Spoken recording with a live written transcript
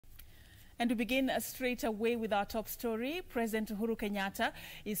And to begin straight away with our top story, President Uhuru Kenyatta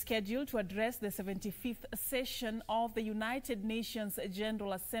is scheduled to address the 75th session of the United Nations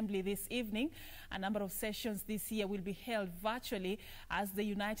General Assembly this evening. A number of sessions this year will be held virtually as the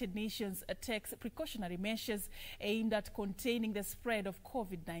United Nations takes precautionary measures aimed at containing the spread of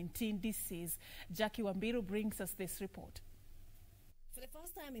COVID-19 disease. Jackie Wambiru brings us this report. For the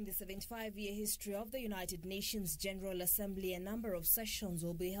first time in the 75-year history of the United Nations General Assembly, a number of sessions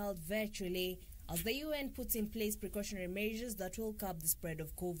will be held virtually as the UN puts in place precautionary measures that will curb the spread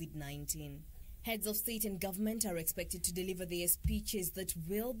of COVID-19. Heads of state and government are expected to deliver their speeches that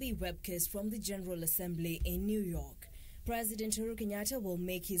will be webcast from the General Assembly in New York. President Uhuru Kenyatta will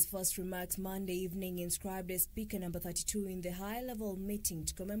make his first remarks Monday evening, inscribed as Speaker number 32 in the high-level meeting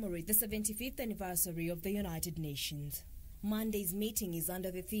to commemorate the 75th anniversary of the United Nations. Monday's meeting is under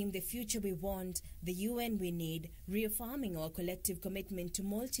the theme, "The Future We Want, the UN We Need," reaffirming our collective commitment to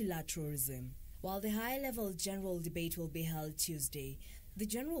multilateralism. While the high-level general debate will be held Tuesday, the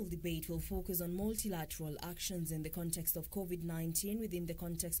general debate will focus on multilateral actions in the context of COVID-19 within the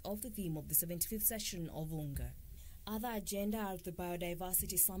context of the theme of the 75th session of UNGA. Other agenda are the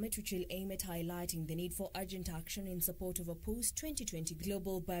Biodiversity Summit, which will aim at highlighting the need for urgent action in support of a post-2020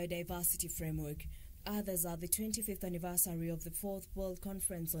 global biodiversity framework. Others are the 25th anniversary of the 4th World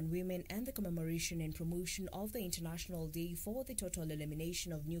Conference on Women and the commemoration and promotion of the International Day for the Total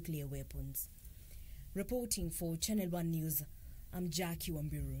Elimination of Nuclear Weapons. Reporting for Channel 1 News, I'm Jackie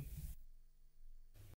Wambiru.